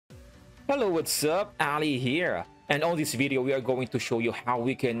Hello, what's up? Ali here. And on this video, we are going to show you how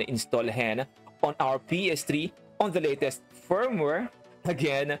we can install HEN on our PS3 on the latest firmware,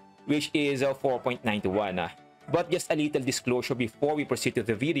 again, which is 4.91. But just a little disclosure before we proceed to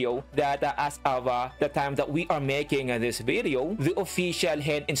the video that as of the time that we are making this video, the official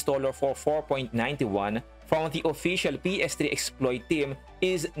HEN installer for 4.91 from the official PS3 exploit team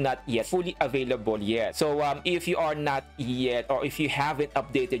is not yet fully available yet. So if you are not yet, or if you haven't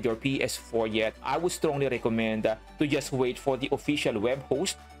updated your PS4 yet, I would strongly recommend to just wait for the official web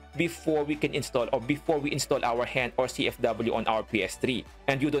host before we can install, or before we install our HEN or CFW on our PS3.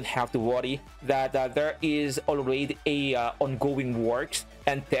 And you don't have to worry that there is already a ongoing works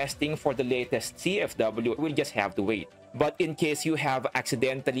and testing for the latest CFW. We'll just have to wait. But in case you have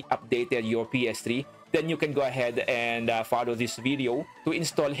accidentally updated your PS3, then you can go ahead and follow this video to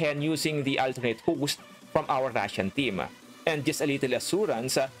install HEN using the alternate host from our Russian team. And just a little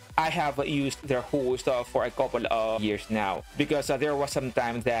assurance, I have used their host for a couple of years now, because there was some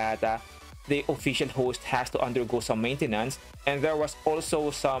time that the official host has to undergo some maintenance, and there was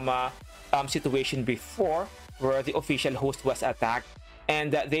also some situation before where the official host was attacked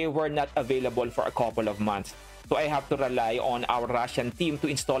and they were not available for a couple of months. So I have to rely on our Russian team to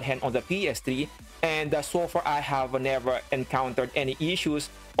install HEN on the PS3, and so far I have never encountered any issues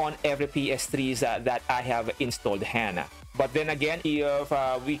on every PS3s that I have installed HEN. But then again, if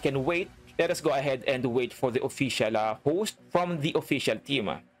we can wait, let us go ahead and wait for the official host from the official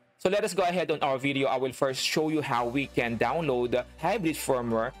team. So let us go ahead on our video. I will first show you how we can download hybrid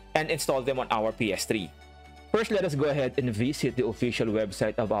firmware and install them on our PS3. First, let us go ahead and visit the official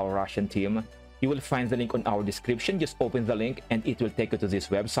website of our Russian team. You will find the link on our description. Just open the link and it will take you to this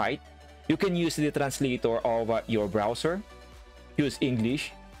website. You can use the translator of your browser, use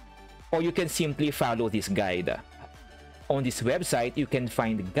English, or you can simply follow this guide. On this website, you can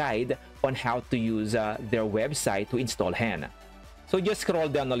find a guide on how to use their website to install HEN. So just scroll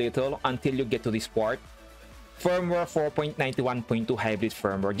down a little until you get to this part. Firmware 4.91.2 hybrid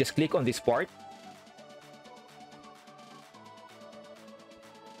firmware. Just click on this part.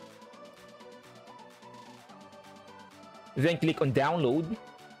 Then click on download,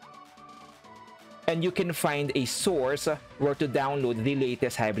 and you can find a source where to download the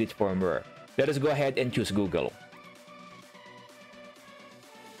latest hybrid firmware. Let us go ahead and choose Google.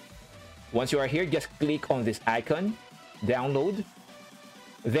 Once you are here, just click on this icon, download,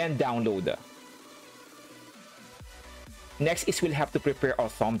 then download. Next is we'll have to prepare our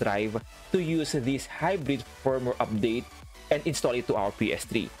thumb drive to use this hybrid firmware update and install it to our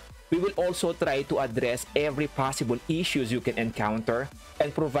PS3. We will also try to address every possible issues you can encounter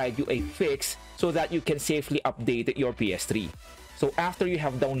and provide you a fix so that you can safely update your PS3. So after you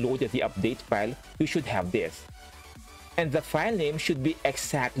have downloaded the update file, you should have this. And the file name should be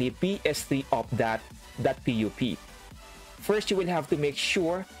exactly ps3up.pup. First, you will have to make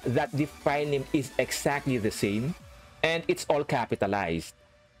sure that the file name is exactly the same and it's all capitalized.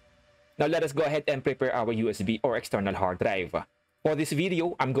 Now let us go ahead and prepare our USB or external hard drive. For this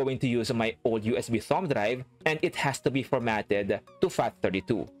video, I'm going to use my old USB thumb drive, and it has to be formatted to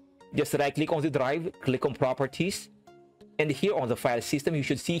FAT32. Just right-click on the drive, click on Properties, and here on the file system, you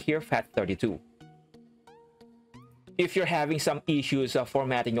should see here FAT32. If you're having some issues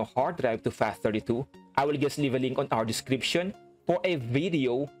formatting your hard drive to FAT32, I will just leave a link on our description for a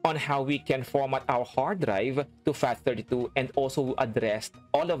video on how we can format our hard drive to FAT32 and also address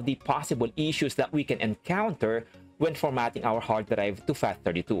all of the possible issues that we can encounter when formatting our hard drive to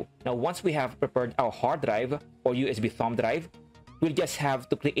FAT32. Now, once we have prepared our hard drive or USB thumb drive, we'll just have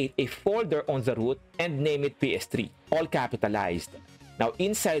to create a folder on the root and name it PS3, all capitalized. Now,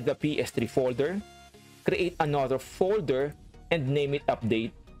 inside the PS3 folder, create another folder and name it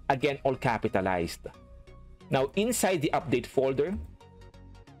Update, again, all capitalized. Now, inside the Update folder,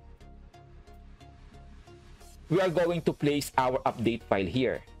 we are going to place our update file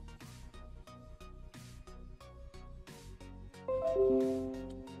here.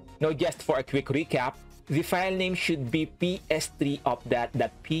 Now, just for a quick recap, the file name should be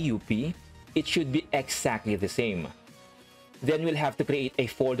ps3up.pup. It should be exactly the same. Then we'll have to create a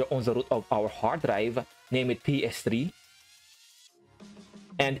folder on the root of our hard drive, name it PS3.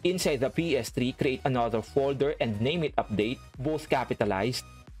 And inside the PS3, create another folder and name it Update, both capitalized.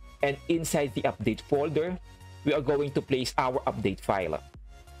 And inside the Update folder, we are going to place our update file.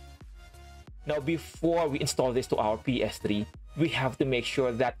 Now, before we install this to our PS3, we have to make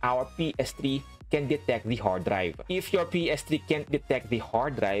sure that our PS3 can detect the hard drive. If your PS3 can't detect the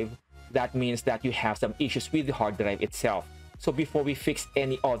hard drive, that means that you have some issues with the hard drive itself. So before we fix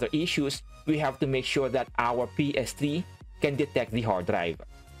any other issues, we have to make sure that our PS3 can detect the hard drive.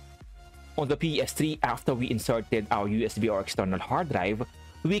 On the PS3, after we inserted our USB or external hard drive,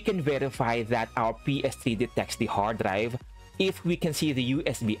 we can verify that our PS3 detects the hard drive if we can see the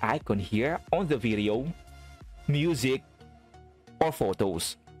USB icon here on the video, music, or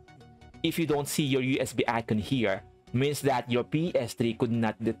photos. If you don't see your USB icon here, means that your PS3 could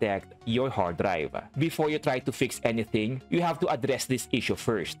not detect your hard drive. Before you try to fix anything, you have to address this issue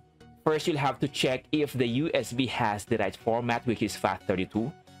first. First, you'll have to check if the USB has the right format, which is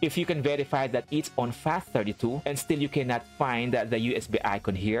FAT32. If you can verify that it's on FAT32 and still you cannot find the USB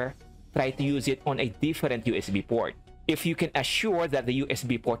icon here, try to use it on a different USB port. If you can assure that the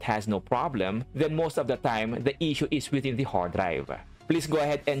USB port has no problem, then most of the time, the issue is within the hard drive. Please go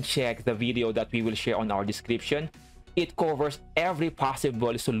ahead and check the video that we will share on our description. It covers every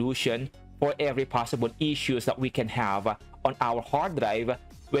possible solution for every possible issues that we can have on our hard drive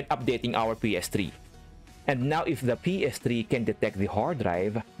when updating our PS3. And now if the PS3 can detect the hard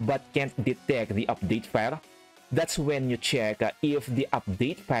drive but can't detect the update file, that's when you check if the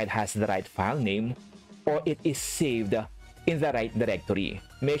update file has the right file name or it is saved in the right directory.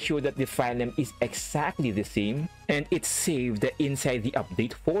 Make sure that the file name is exactly the same and it's saved inside the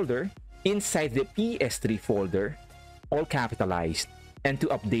update folder, inside the PS3 folder, all capitalized. And to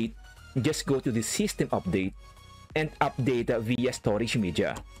update, just go to the system update and update via storage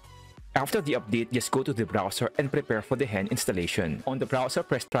media. After the update, just go to the browser and prepare for the hen installation. On the browser,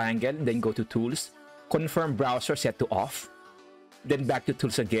 press triangle, then go to Tools, confirm browser set to off, then back to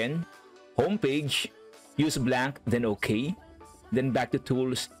Tools again, Home page, use blank, then OK, then back to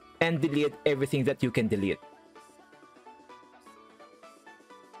Tools, and delete everything that you can delete.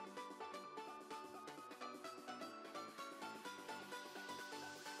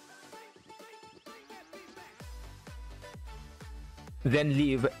 Then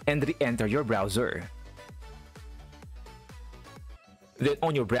leave and re-enter your browser. Then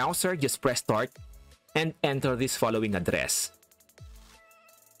on your browser, just press start and enter this following address.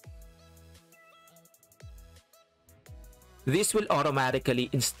 This will automatically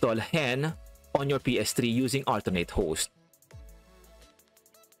install hen on your PS3 using alternate host.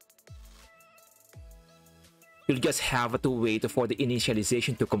 You'll just have to wait for the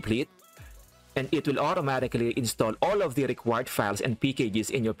initialization to complete, and it will automatically install all of the required files and packages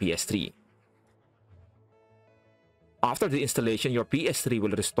in your PS3. After the installation, your PS3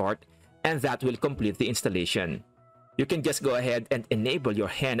 will restart, and that will complete the installation. You can just go ahead and enable your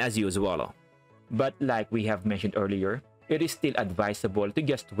hen as usual. But like we have mentioned earlier, it is still advisable to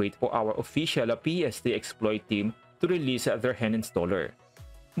just wait for our official PS3 exploit team to release their hen installer.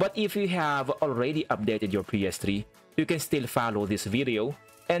 But if you have already updated your PS3, you can still follow this video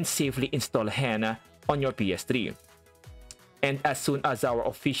and safely install hen on your PS3. And as soon as our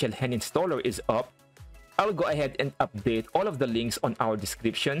official hen installer is up, I'll go ahead and update all of the links on our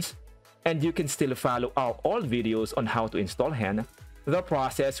descriptions, and you can still follow our old videos on how to install hen. The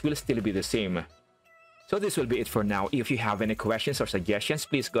process will still be the same. So this will be it for now. If you have any questions or suggestions,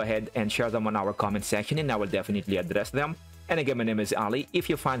 please go ahead and share them on our comment section and I will definitely address them. And again, my name is Ali. If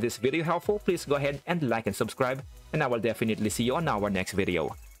you find this video helpful, please go ahead and like and subscribe, and I will definitely see you on our next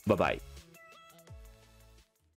video. Bye-bye.